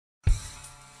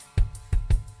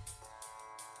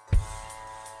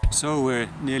So we're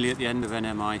nearly at the end of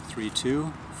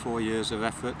NMI3, 4 years of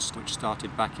efforts, which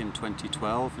started back in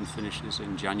 2012 and finishes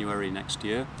in January next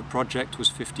year. The project was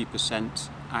 50%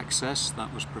 access,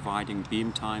 that was providing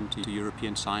beam time to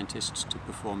European scientists to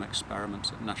perform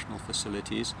experiments at national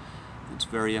facilities. It's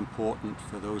very important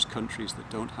for those countries that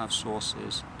don't have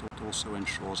sources. It also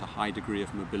ensures a high degree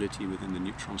of mobility within the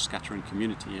neutron scattering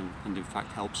community and in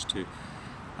fact helps to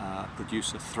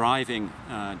produce a thriving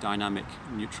dynamic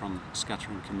neutron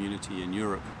scattering community in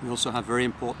Europe. We also have very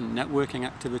important networking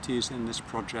activities in this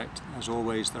project. As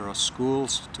always, there are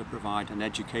schools to provide an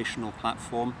educational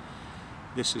platform.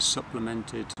 This is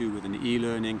supplemented too with an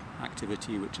e-learning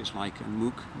activity, which is like a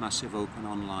MOOC, massive open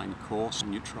online course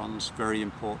on neutrons. Very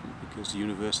important because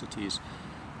universities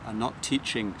are not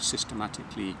teaching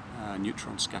systematically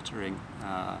neutron scattering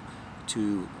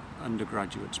to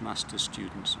undergraduates, master's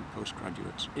students and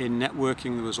postgraduates. In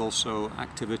networking there was also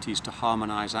activities to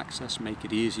harmonize access, make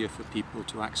it easier for people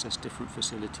to access different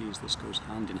facilities. This goes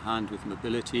hand in hand with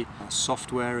mobility.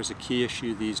 Software is a key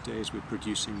issue these days. We're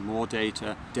producing more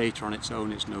data. Data on its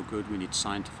own is no good. We need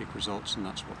scientific results, and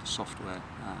that's what the software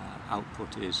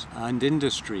output is. And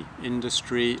industry.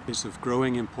 Industry is of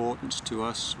growing importance to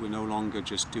us. We're no longer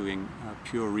just doing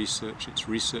pure research. It's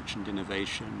research and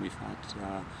innovation. We've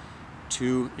had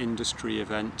 2 industry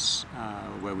events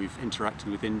where we've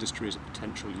interacted with industry as a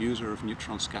potential user of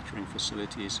neutron scattering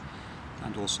facilities,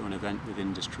 and also an event with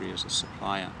industry as a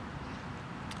supplier.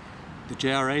 The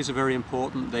JRAs are very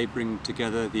important. They bring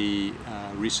together the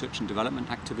research and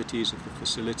development activities of the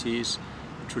facilities.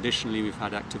 Traditionally we've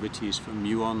had activities for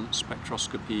muon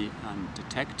spectroscopy and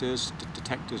detectors.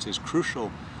 Detectors is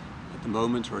crucial at the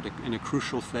moment, or in a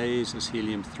crucial phase, as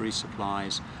helium-3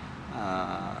 supplies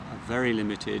are very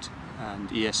limited,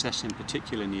 and ESS in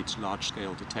particular needs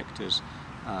large-scale detectors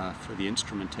for the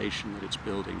instrumentation that it's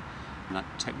building. And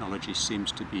that technology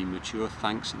seems to be mature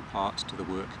thanks in part to the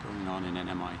work going on in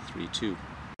NMI3.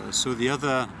 So the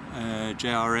other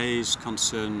JRAs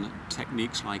concern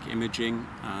techniques like imaging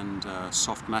and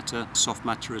soft matter. Soft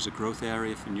matter is a growth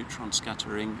area for neutron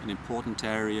scattering, an important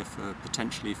area for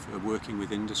potentially for working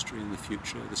with industry in the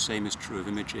future. The same is true of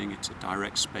imaging. It's a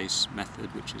direct space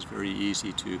method which is very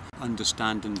easy to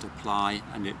understand and apply,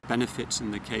 and it benefits in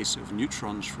the case of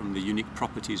neutrons from the unique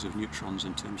properties of neutrons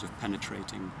in terms of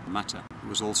penetrating matter. There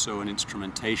was also an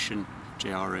instrumentation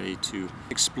JRA to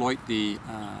exploit the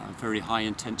very high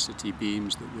intensity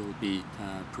beams that will be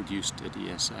produced at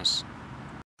ESS.